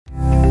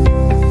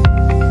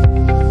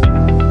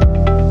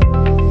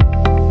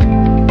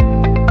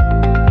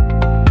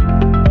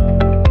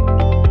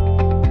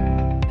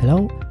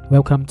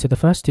Welcome to the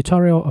first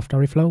tutorial of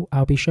Doriflow.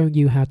 I'll be showing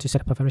you how to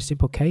set up a very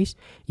simple case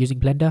using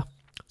Blender.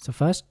 So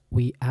first,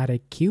 we add a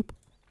cube,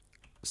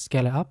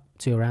 scale it up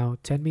to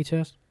around 10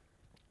 meters.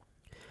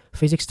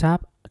 Physics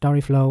tab,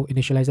 Doriflow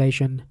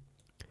initialization,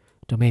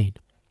 domain.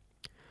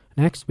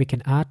 Next, we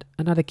can add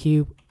another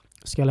cube,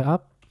 scale it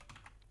up,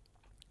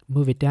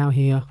 move it down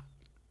here,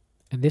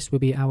 and this will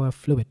be our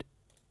fluid.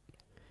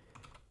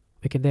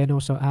 We can then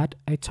also add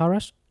a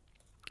torus,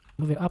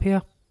 move it up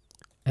here,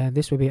 and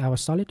this will be our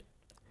solid.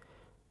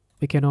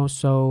 We can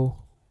also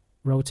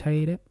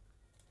rotate it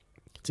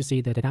to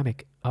see the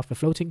dynamic of the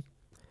floating.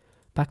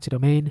 Back to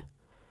domain,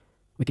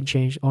 we can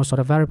change all sort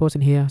of variables in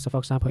here. So for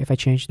example, if I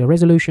change the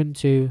resolution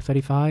to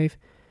 35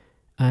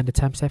 and the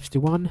time steps to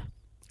 1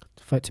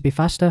 for it to be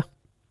faster,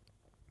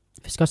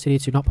 viscosity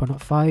to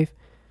 0.05,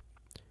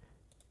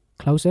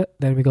 close it.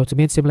 Then we go to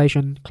main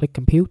simulation, click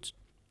compute,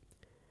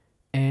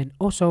 and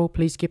also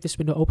please keep this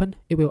window open.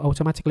 It will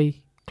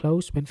automatically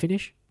close when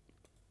finished.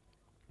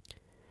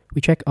 We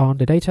check on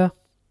the data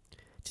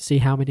to see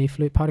how many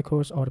fluid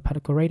particles or the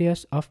particle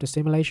radius of the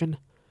simulation.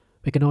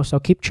 We can also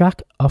keep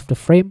track of the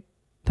frame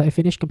that I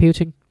finished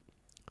computing.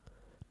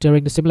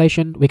 During the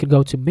simulation, we can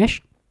go to mesh,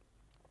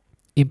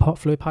 import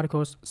fluid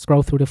particles,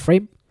 scroll through the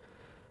frame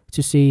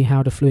to see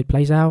how the fluid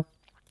plays out.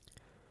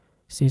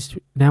 Since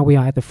now we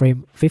are at the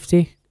frame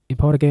 50,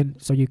 import again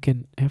so you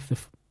can have the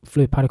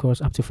fluid particles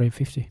up to frame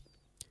 50.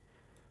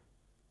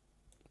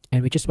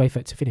 And we just wait for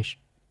it to finish.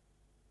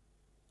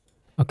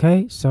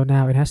 Okay, so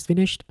now it has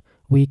finished.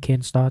 We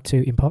can start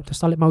to import the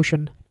solid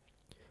motion.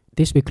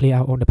 This will clear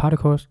out all the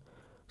particles.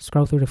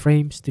 Scroll through the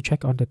frames to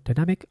check on the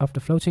dynamic of the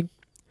floating.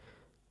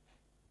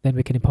 Then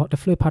we can import the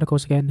fluid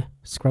particles again.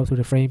 Scroll through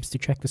the frames to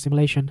check the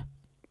simulation.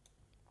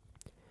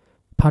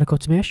 Particle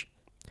to mesh.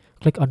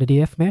 Click on the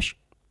DF mesh.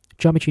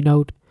 Geometry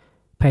node.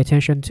 Pay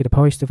attention to the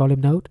poise to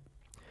volume node.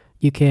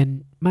 You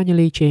can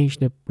manually change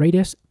the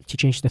radius to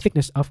change the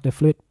thickness of the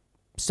fluid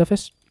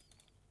surface.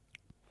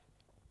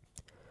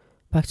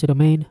 Back to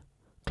domain.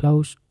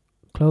 Close.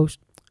 Close.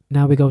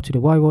 Now we go to the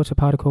white water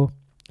particle.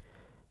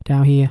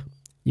 Down here,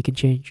 you can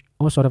change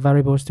all sort of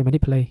variables to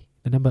manipulate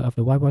the number of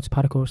the white water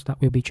particles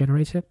that will be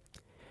generated.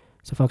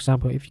 So for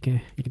example, if you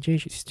can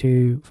change this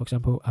to, for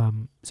example,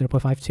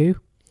 0.52,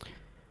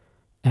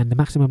 and the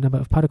maximum number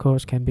of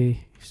particles can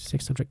be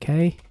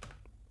 600k,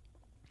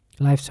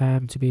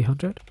 lifetime to be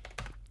 100,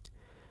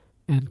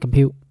 and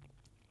compute.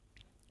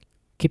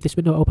 Keep this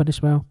window open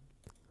as well.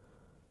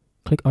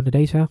 Click on the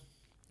data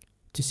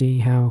to see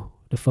how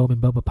the foam and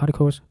bubble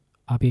particles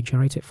are being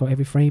generated for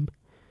every frame,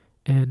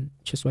 and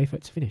just wait for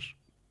it to finish.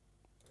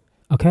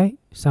 Okay,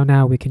 so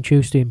now we can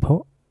choose to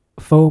import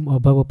foam or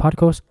bubble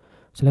particles.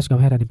 So let's go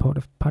ahead and import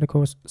the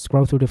particles,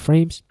 scroll through the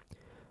frames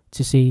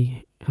to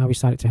see how we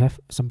started to have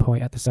some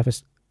point at the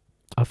surface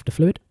of the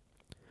fluid.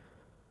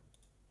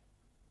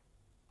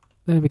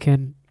 Then we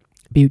can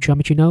build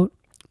geometry node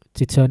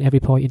to turn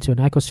every point into an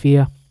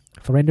icosphere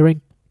for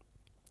rendering.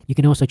 You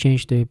can also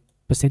change the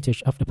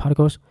percentage of the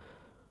particles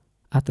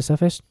at the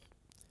surface.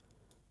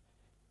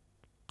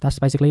 That's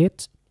basically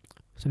it.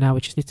 So now we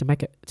just need to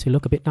make it to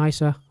look a bit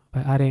nicer by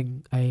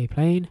adding a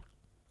plane.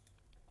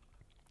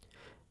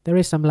 There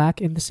is some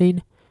lag in the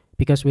scene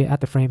because we're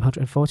at the frame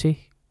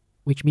 140,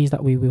 which means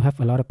that we will have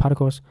a lot of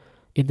particles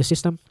in the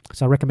system.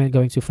 So I recommend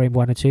going to frame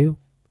 1 or 2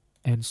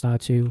 and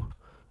start to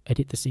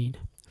edit the scene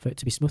for it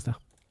to be smoother.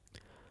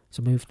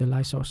 So move the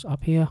light source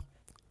up here,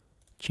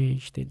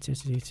 change the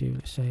intensity to,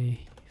 let's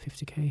say,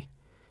 50k.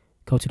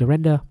 Go to the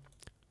render,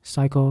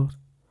 cycle,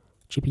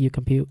 GPU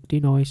compute,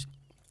 denoise,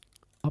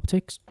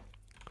 optics.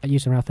 I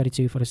use around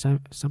 32 for the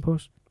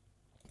samples.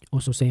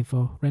 Also same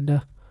for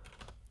render.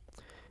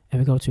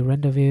 And we go to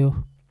render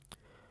view.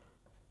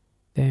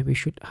 Then we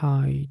should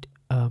hide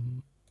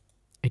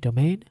a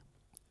domain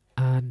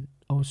and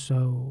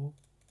also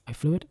a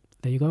fluid.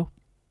 There you go.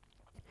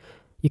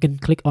 You can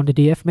click on the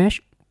DF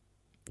mesh.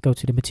 Go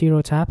to the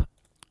material tab.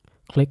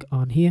 Click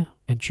on here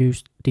and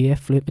choose DF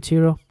fluid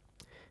material.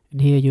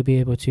 And here you'll be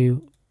able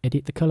to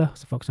edit the color.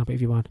 So for example,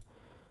 if you want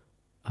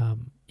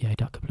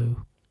darker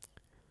blue.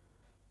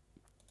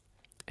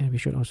 And we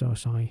should also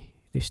assign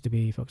this to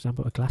be, for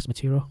example, a glass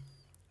material.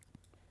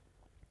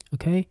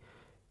 Okay,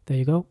 there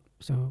you go.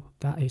 So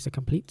that is a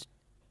complete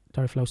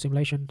Doriflow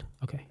simulation.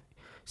 Okay,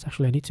 so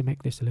actually I need to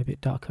make this a little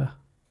bit darker.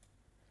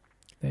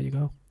 There you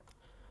go.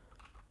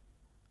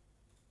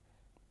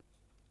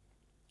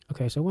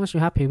 Okay, so once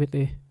you're happy with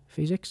the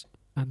physics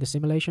and the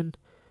simulation,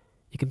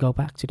 you can go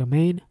back to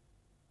domain,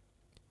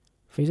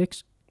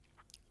 physics,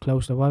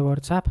 close the white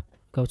water tab,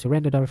 go to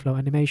render Doriflow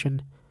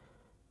animation.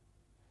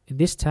 In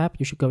this tab,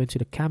 you should go into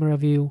the camera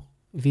view,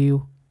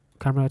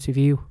 camera to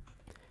view,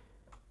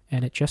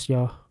 and adjust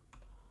your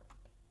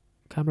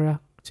camera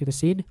to the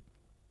scene.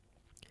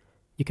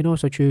 You can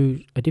also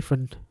choose a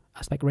different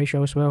aspect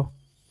ratio as well,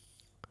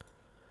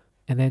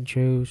 and then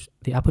choose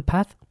the output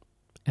path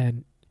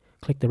and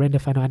click the render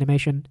final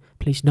animation.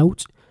 Please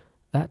note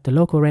that the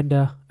local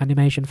render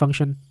animation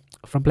function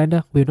from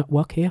Blender will not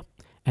work here,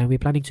 and we're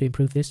planning to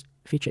improve this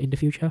feature in the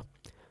future.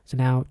 So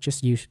now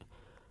just use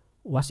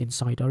what's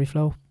inside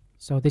Doriflow.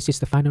 So this is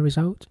the final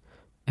result.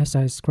 as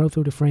I scroll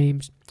through the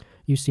frames,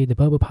 you see the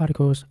bubble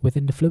particles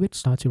within the fluid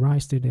start to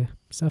rise to the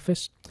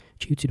surface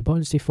due to the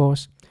buoyancy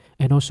force,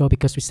 and also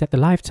because we set the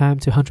lifetime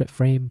to 100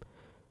 frame,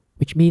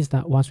 which means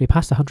that once we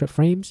pass the 100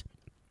 frames,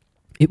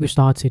 it will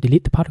start to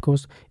delete the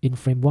particles in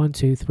frame 1,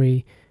 2,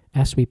 3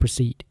 as we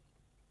proceed.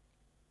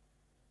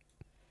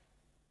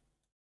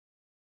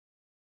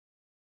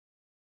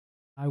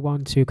 I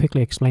want to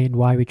quickly explain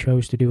why we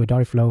chose to do a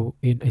Doriflow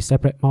in a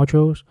separate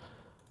modules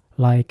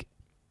like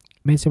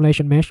main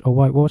simulation mesh or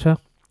whitewater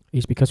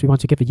is because we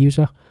want to give the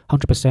user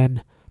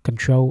 100%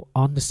 control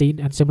on the scene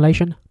and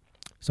simulation.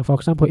 So for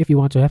example, if you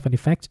want to have an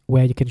effect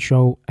where you can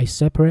show a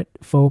separate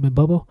foam and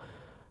bubble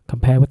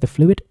compared with the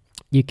fluid,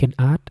 you can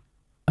add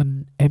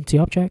an empty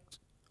object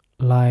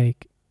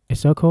like a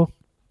circle.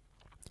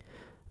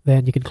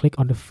 Then you can click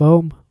on the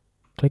foam,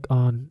 click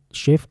on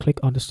shift, click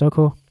on the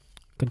circle,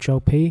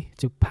 Control P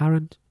to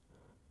parent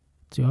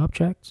to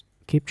object,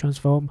 keep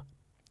transform.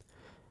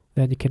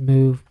 Then you can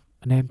move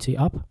an empty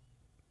up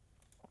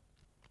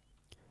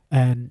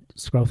and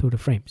scroll through the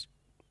frames.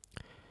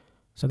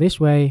 So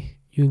this way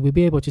you will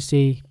be able to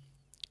see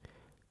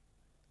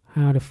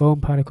how the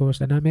foam particles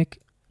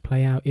dynamic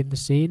play out in the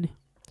scene,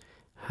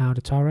 how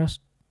the torus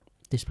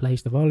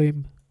displays the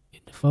volume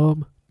in the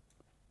foam.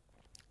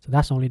 So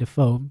that's only the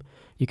foam.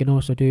 You can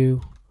also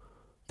do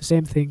the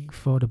same thing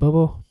for the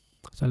bubble.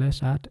 So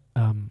let's add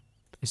a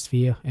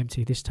sphere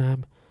empty this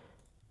time.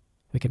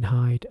 We can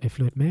hide a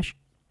fluid mesh.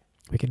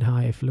 We can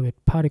hide a fluid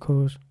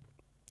particles.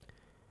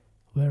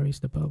 Where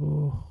is the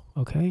bubble?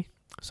 Okay,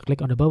 so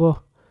click on the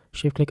bubble,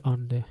 shift click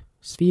on the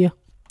sphere,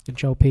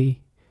 Control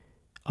P,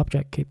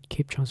 object,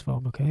 keep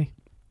transform. Okay,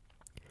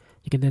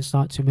 you can then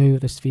start to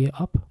move the sphere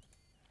up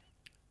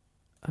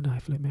and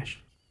hide fluid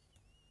mesh.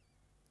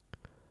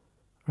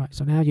 Right,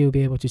 so now you'll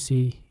be able to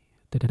see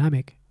the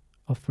dynamic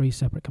of 3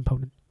 separate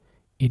components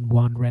in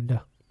one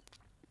render.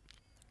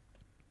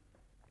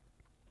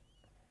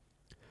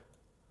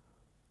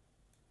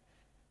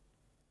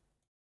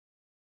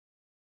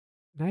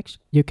 Next,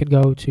 you can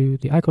go to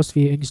the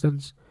icosphere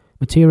instance,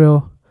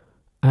 material,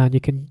 and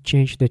you can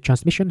change the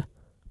transmission.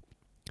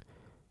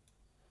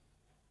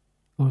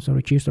 Also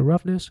reduce the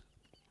roughness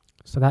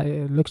so that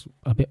it looks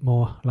a bit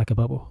more like a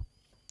bubble.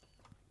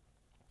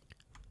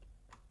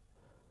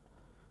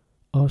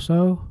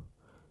 Also,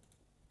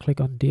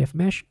 click on DF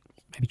mesh,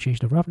 maybe change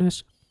the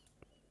roughness,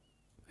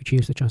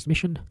 reduce the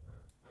transmission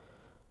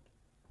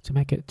to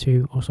make it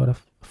to all sort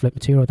of flip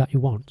material that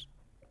you want.